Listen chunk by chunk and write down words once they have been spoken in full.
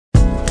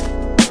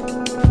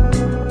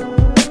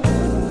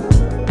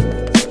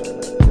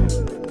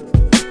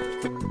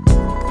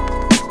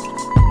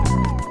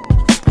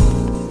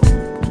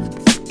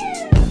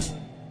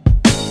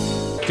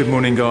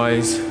Morning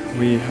guys,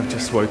 we have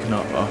just woken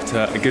up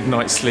after a good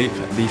night's sleep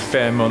at the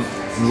Fairmont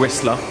in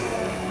Whistler,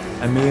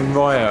 and me and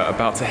Raya are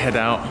about to head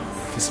out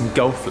for some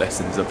golf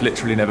lessons. I've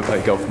literally never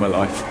played golf in my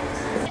life.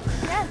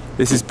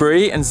 This is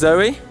Bree and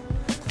Zoe.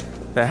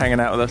 They're hanging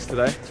out with us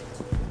today.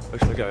 Where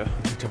should I go?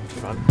 I'll jump to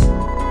front.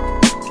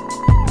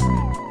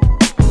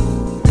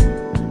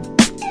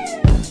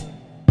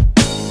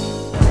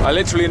 I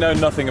literally know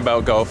nothing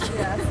about golf.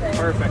 Yeah, same.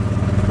 Perfect.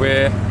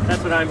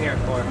 That's what I'm here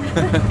for.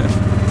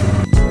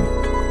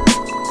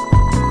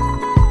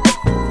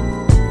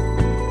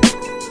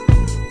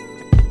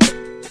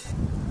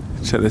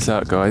 Check this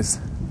out, guys.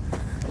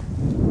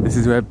 This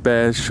is where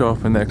bears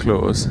sharpen their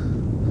claws. See,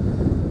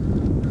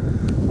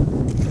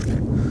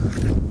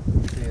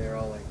 they're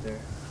all like there.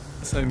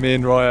 So me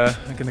and Raya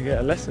are gonna get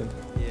a lesson.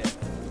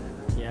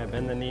 Yeah,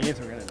 bend the knees.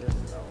 We're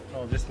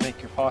gonna just make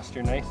your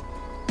posture nice.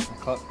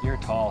 You're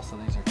tall, so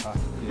these are tough.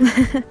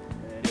 Yeah.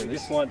 You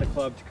just want the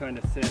club to kind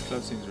of sit. The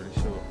club seems really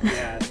short.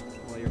 Yeah,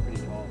 well, you're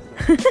pretty tall.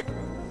 So.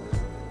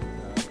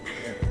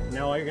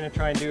 Now all you're gonna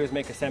try and do is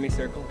make a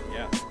semicircle.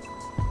 Yeah.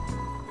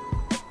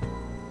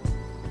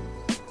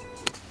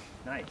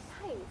 Nice.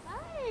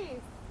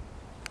 Nice.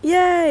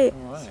 Yay.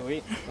 Right.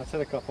 Sweet. Let's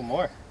hit a couple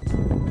more.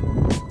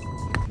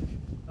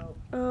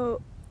 Oh.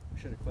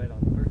 Should have played on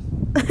the first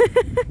one.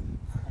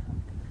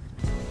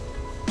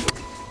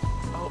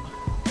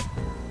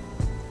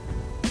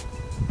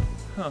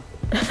 Huh.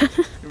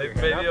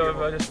 Maybe I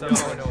just don't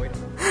know. No, we don't.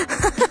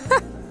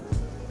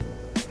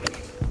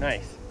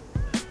 Nice.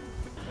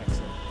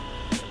 Excellent.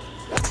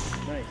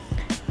 Nice.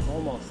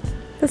 Almost.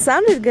 That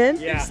sounded good.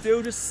 Yeah. It's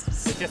still just...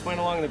 It just went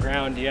along the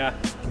ground, yeah.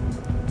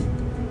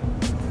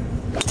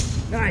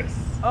 Nice.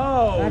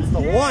 Oh, that's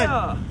the one.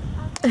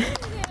 Good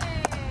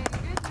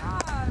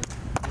job.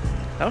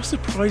 That was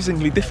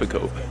surprisingly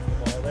difficult.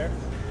 Ball there.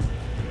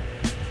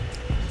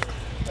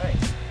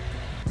 Nice.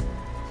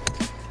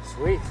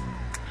 Sweet.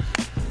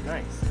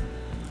 Nice.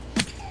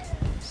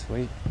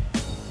 Sweet.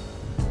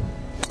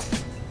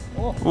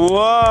 Oh.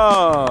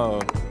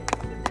 Whoa!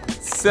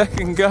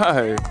 Second go.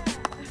 Oh,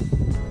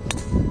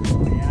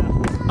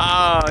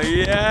 Oh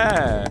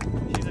yeah!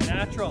 she's a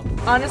natural.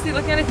 Honestly,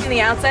 looking at it from the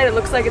outside, it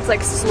looks like it's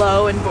like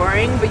slow and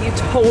boring, but you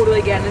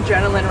totally get an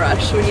adrenaline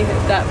rush when you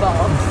hit that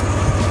ball.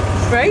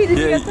 Right? Did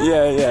you get that?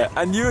 Yeah.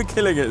 And you were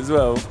killing it as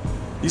well.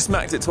 You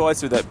smacked it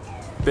twice with that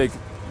big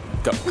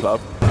gut club.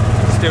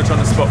 Still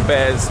trying to spot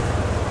bears.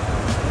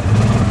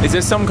 Is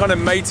there some kind of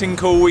mating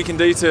call we can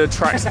do to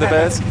attract the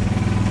bears?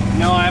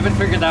 No, I haven't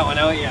figured that one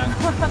out yet. You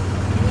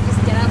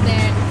just get out there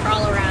and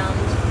crawl around.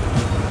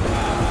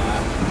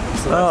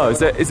 Oh, is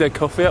there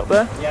coffee up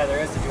there? Yeah, there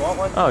is. Did you want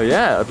one? Oh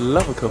yeah, I'd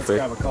love a coffee.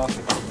 Let's grab a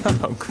coffee.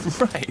 Oh,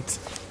 great.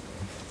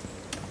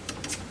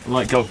 I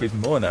like golf even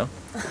more now.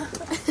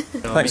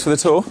 Thanks for the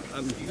tour.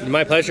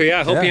 My pleasure,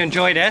 yeah. Hope you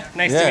enjoyed it.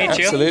 Nice to meet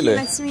you. Absolutely.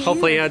 Nice to meet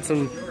Hopefully you had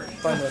some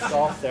fun with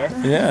golf there.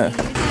 Yeah.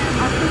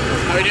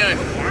 How are you doing?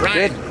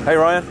 Ryan. Hey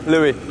Ryan,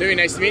 Louis. Louis,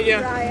 nice to meet you.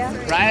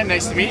 Raya. Ryan,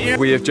 nice to meet you.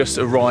 We have just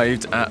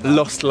arrived at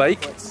Lost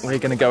Lake. We're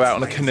going to go out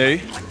on a canoe.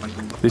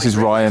 This is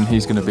Ryan,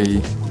 he's going to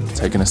be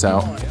taking us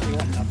out.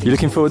 You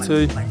looking forward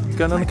to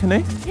going on a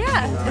canoe?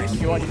 Yeah.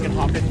 If you want, you can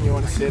hop in and you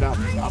want to sit up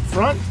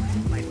front.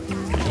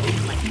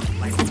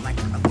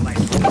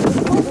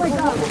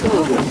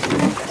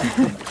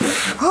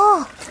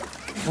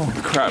 Oh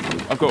crap,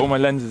 I've got all my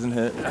lenses in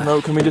here.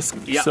 No, can we just,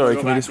 sorry,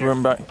 can we just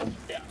run back?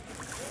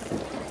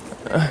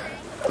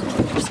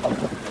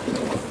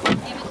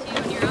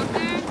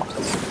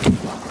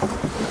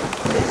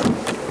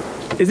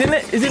 Is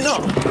it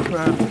not?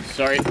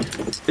 Sorry.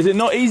 Is it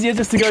not easier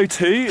just to go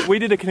two? We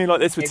did a canoe like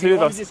this with two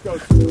of us. Just go.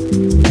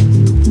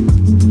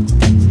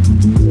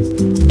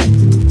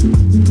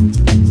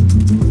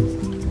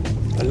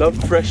 I love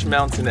fresh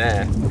mountain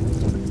air.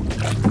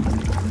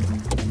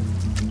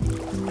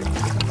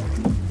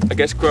 I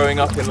guess growing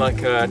up in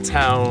like a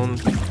town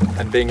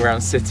and being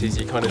around cities,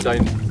 you kind of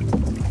don't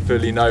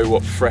fully know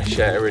what fresh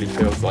air really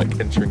feels like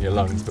entering your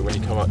lungs, but when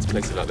you come up to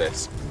places like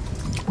this.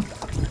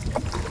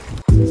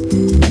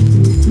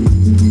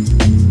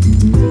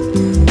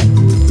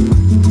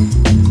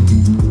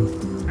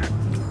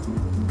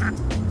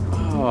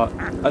 Oh,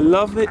 I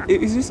love it.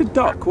 Is this a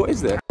duck? What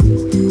is this?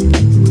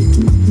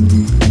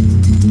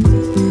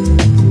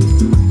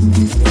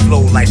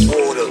 Flow like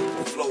water,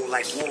 flow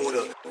like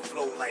water,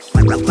 flow like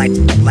water,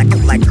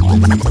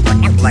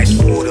 flow like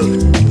water.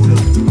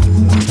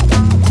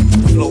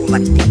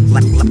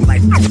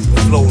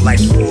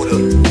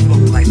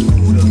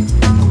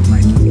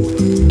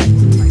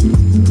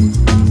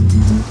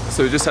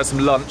 So we just had some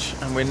lunch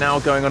and we're now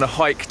going on a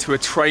hike to a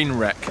train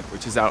wreck,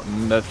 which is out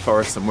in the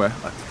forest somewhere.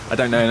 I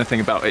don't know anything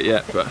about it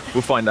yet, but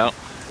we'll find out.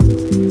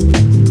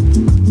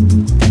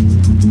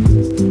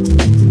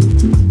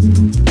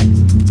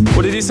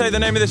 What did you say the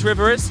name of this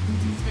river is?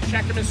 The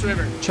Cheakamus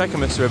River.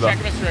 Cheakamus River.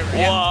 Cheakamus River,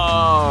 yeah.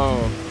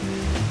 Whoa!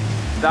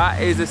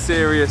 That is a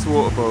serious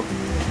waterfall.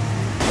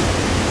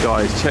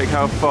 Guys, check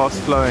how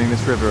fast flowing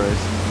this river is.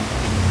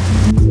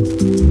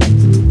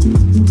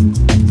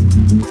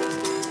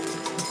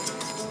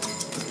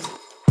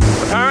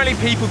 Apparently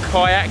apparently people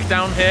kayak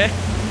down here.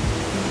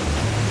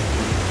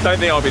 Don't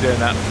think I'll be doing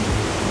that.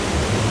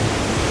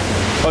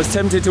 I was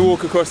tempted to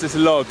walk across this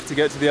log to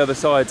get to the other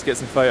side to get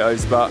some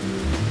photos, but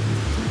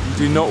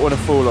you do not want to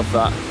fall off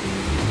that.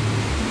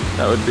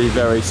 That would be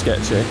very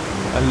sketchy.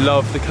 I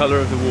love the colour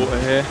of the water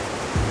here.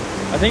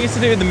 I think it's to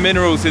do with the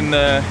minerals in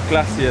the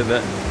glacier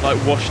that like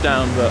wash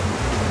down, but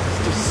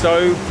it's just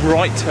so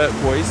bright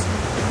turquoise.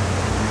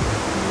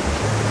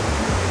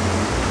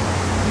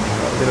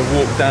 I'm gonna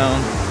walk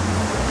down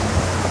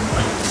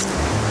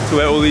to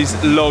where all these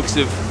logs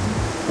have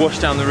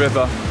washed down the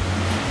river.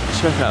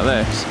 Check out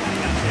this.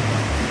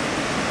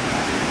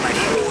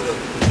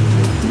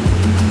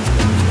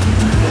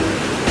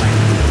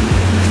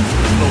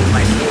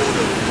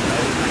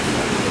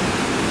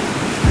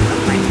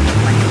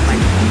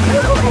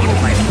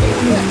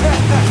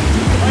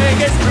 It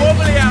gets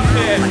wobbly out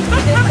here.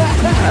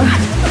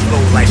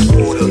 Flow like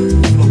water,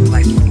 flow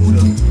like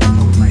water,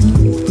 flow like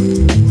water.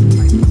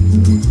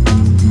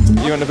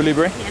 You want the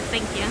blueberry? Yeah,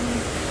 thank you.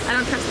 I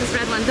don't trust this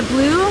red one. The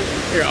blue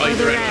Here, I'll or eat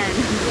the the red? red.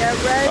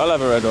 Yeah, red. I'll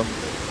have a red one.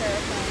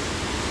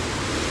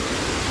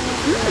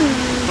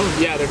 Oh,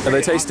 yeah, they're Are they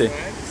very tasty?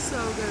 awesome, right? So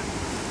good.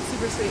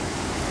 Super sweet.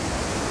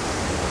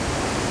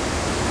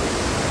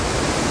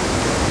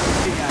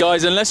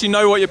 Guys, unless you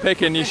know what you're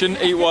picking, you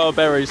shouldn't eat wild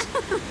berries.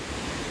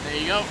 There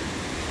you go.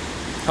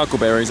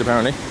 Huckleberries,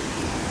 apparently. Look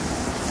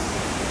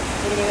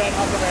at the red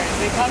huckleberries.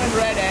 They come in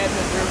red ends,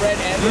 and they're red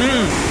ends.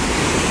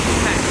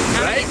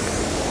 Right?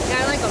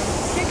 Yeah, I like them.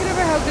 Can't get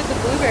over how good the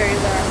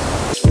blueberries are.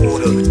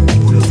 Water,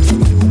 water,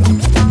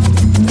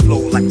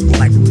 flow like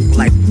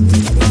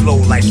flow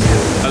like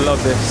water. I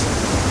love this.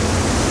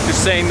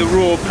 Just seeing the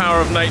raw power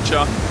of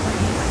nature.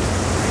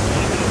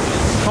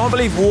 Can't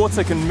believe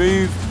water can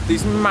move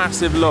these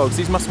massive logs.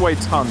 These must weigh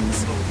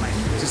tons.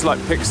 Just like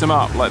picks them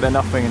up like they're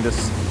nothing and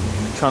just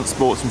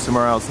transports them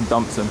somewhere else and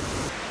dumps them.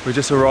 We're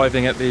just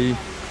arriving at the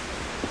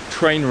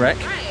train wreck.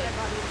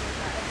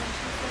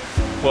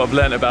 What I've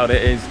learnt about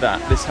it is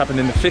that this happened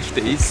in the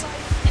 50s.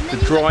 The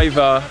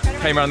driver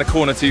came around the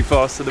corner too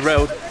fast, so the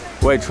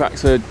railway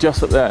tracks are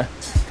just up there.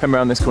 Came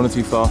around this corner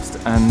too fast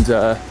and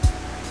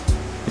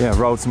yeah,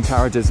 rolled some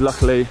carriages.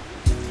 Luckily,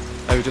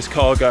 they were just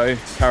cargo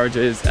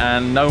carriages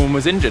and no one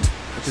was injured,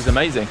 which is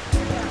amazing.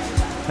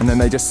 And then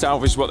they just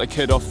salvaged what they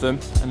could off them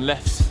and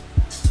left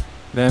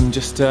them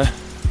just, I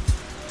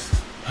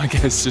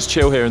guess, just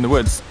chill here in the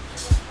woods.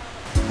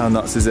 How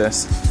nuts is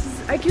this?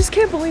 I just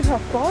can't believe how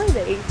far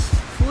they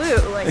flew.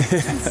 Like, it's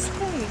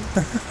insane.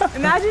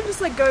 Imagine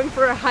just like going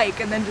for a hike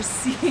and then just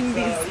seeing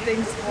these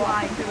things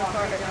flying through the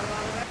corridor.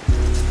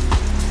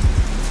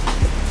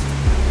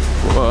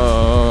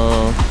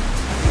 Whoa.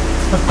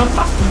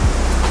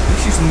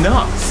 This is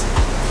nuts.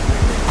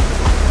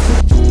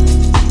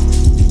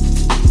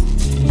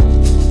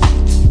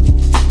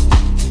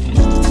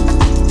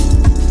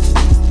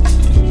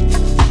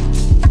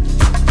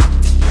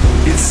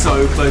 It's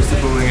so close to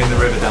falling in the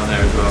river down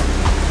there as well.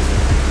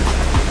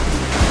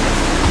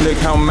 Look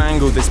how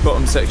mangled this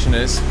bottom section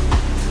is.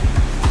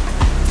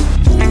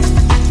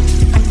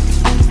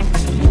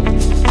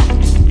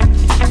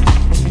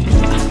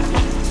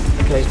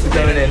 Okay, we're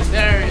going in.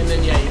 There, and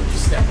then yeah, you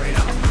just step right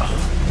out.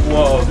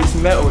 Whoa, this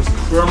metal is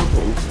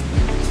crumpled.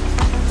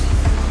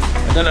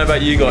 I don't know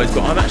about you guys,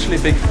 but I'm actually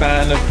a big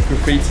fan of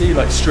graffiti,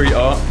 like street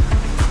art.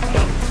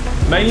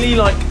 Mainly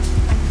like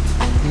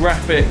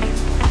graphic,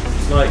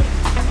 like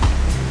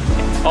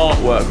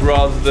artwork,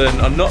 rather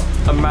than, I'm not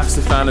a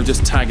massive fan of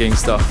just tagging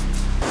stuff.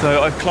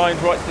 So I've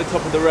climbed right to the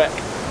top of the wreck.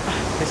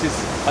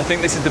 I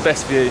think this is the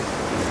best view.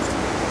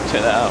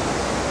 Check that out.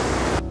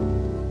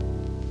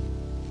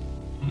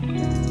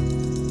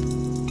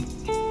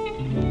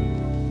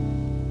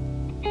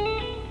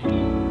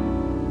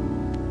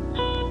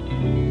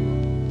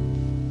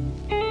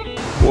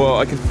 Whoa,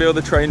 I can feel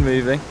the train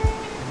moving.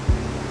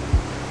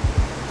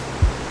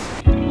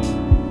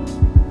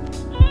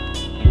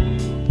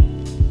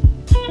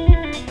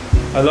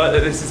 I like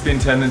that this has been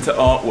turned into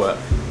artwork.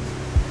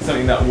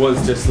 Something that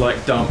was just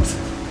like dumped,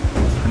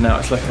 and now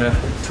it's like a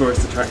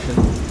tourist attraction.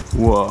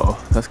 Whoa,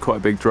 that's quite a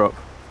big drop.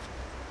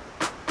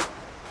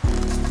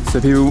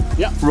 So people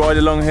ride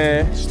along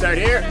here, Start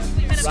here.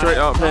 straight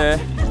up here.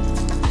 We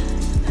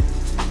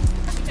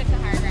took the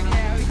higher ground.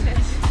 Yeah, we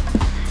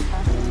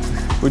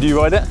did. Would you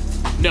ride it?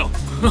 No.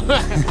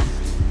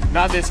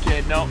 Not this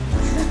kid, no.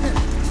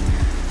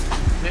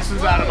 This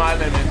was out of my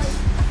limits.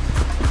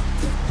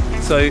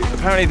 So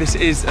apparently this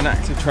is an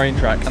active train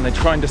track and they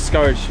try and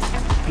discourage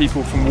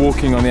people from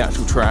walking on the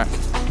actual track.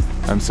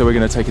 So we're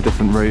going to take a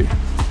different route.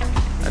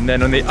 And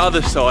then on the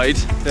other side,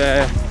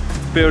 they're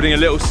building a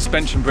little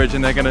suspension bridge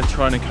and they're going to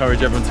try and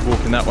encourage everyone to walk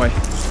in that way.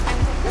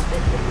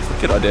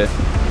 Good idea.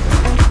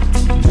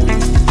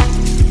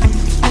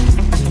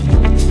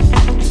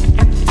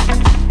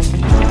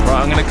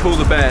 Right, I'm going to call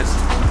the bears.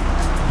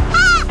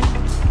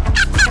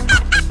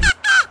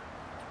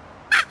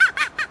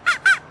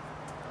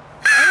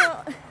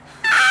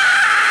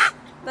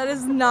 That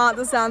is not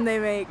the sound they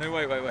make. No,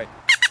 wait.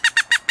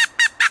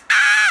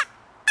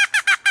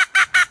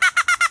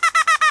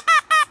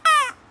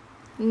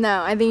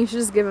 No, I think you should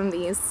just give him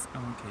these.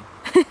 Oh,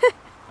 okay.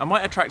 I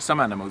might attract some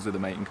animals with a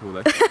mating call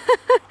though.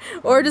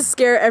 Or just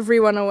scare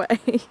everyone away.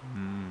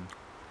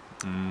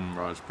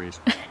 Raspberries.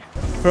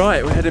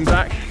 Right, we're heading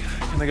back.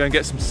 Gonna go and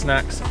get some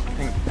snacks.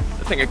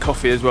 I think a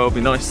coffee as well would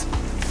be nice.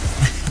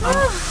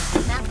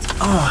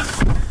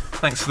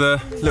 Thanks for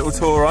the little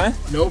tour, Ryan.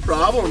 No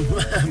problem.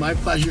 My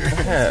pleasure.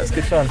 Yeah, it's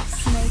good fun.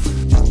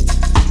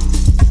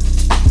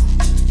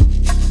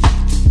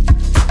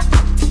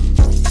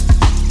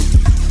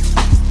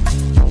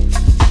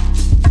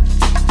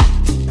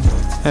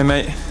 Hey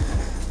mate,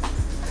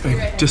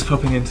 we're just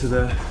popping into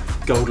the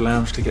Gold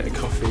Lounge to get a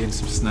coffee and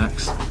some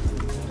snacks.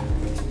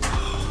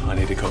 I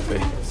need a coffee.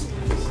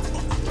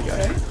 There you go.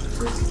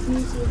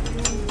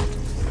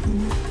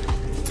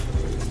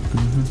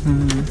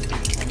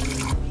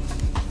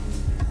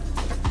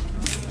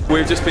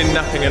 We've just been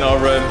napping in our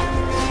room.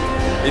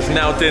 It's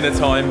now dinner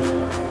time.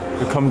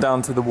 We've come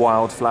down to the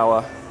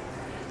Wildflower.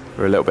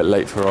 We're a little bit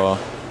late for our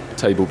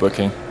table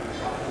booking.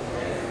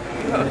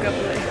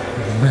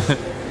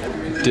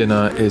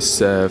 Dinner is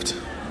served.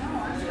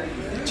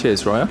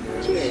 Cheers, Raya.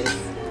 Cheers.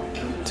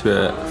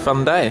 To a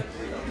fun day.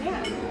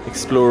 Yeah.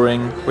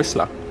 Exploring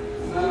Whistler.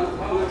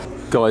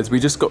 Guys, we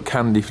just got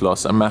candy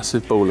floss, a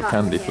massive ball of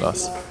candy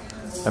floss.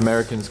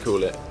 Americans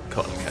call it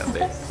cotton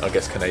candy. I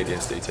guess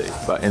Canadians do too.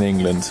 But in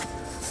England,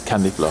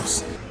 candy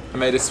floss. I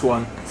made us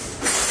one.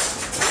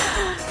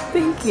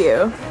 Thank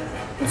you.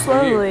 It's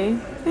lovely.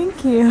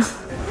 Thank you.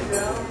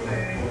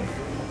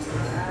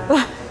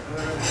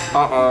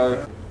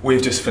 Uh-oh.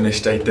 We've just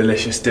finished a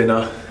delicious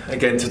dinner.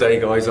 Again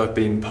today, guys, I've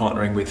been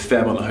partnering with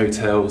Fairmont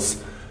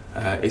Hotels.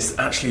 It's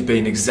actually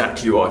been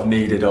exactly what I've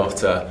needed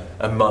after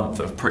a month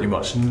of pretty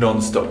much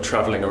non-stop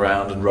travelling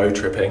around and road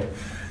tripping.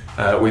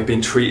 We've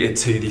been treated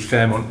to the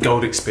Fairmont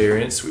Gold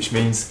Experience, which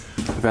means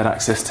we've had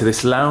access to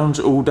this lounge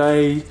all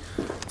day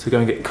to go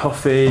and get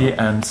coffee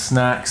and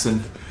snacks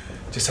and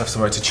just have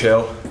somewhere to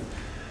chill.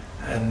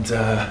 And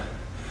yeah,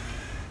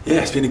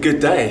 it's been a good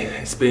day.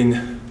 It's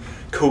been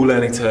cool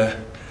learning to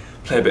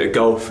play a bit of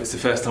golf. It's the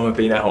first time I've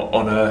been out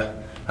on a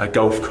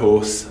golf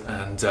course,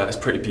 and it's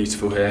pretty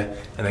beautiful here.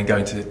 And then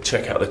going to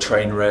check out the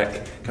train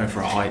wreck, going for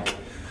a hike.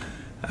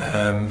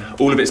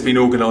 All of it's been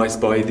organised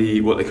by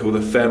what they call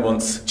the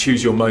Fairmont's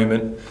Choose Your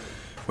Moment,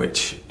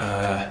 which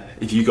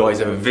if you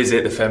guys ever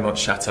visit the Fairmont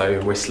Chateau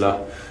in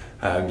Whistler,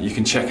 you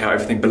can check out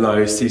everything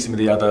below, see some of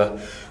the other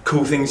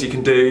cool things you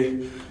can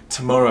do.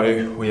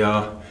 Tomorrow we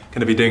are going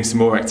to be doing some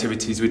more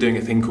activities. We're doing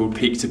a thing called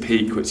Peak to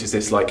Peak, which is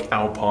this like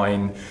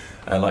alpine,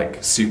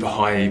 like super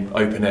high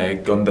open air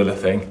gondola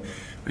thing,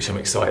 which I'm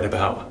excited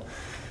about.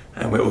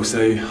 And we're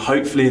also,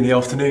 hopefully in the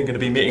afternoon, going to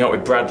be meeting up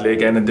with Bradley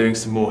again and doing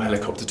some more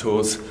helicopter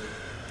tours.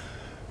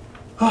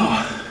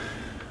 Oh,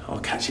 I'll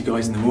catch you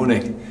guys in the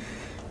morning.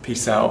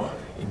 Peace out,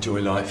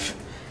 enjoy life,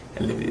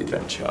 and live the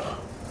adventure.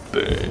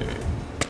 Boom.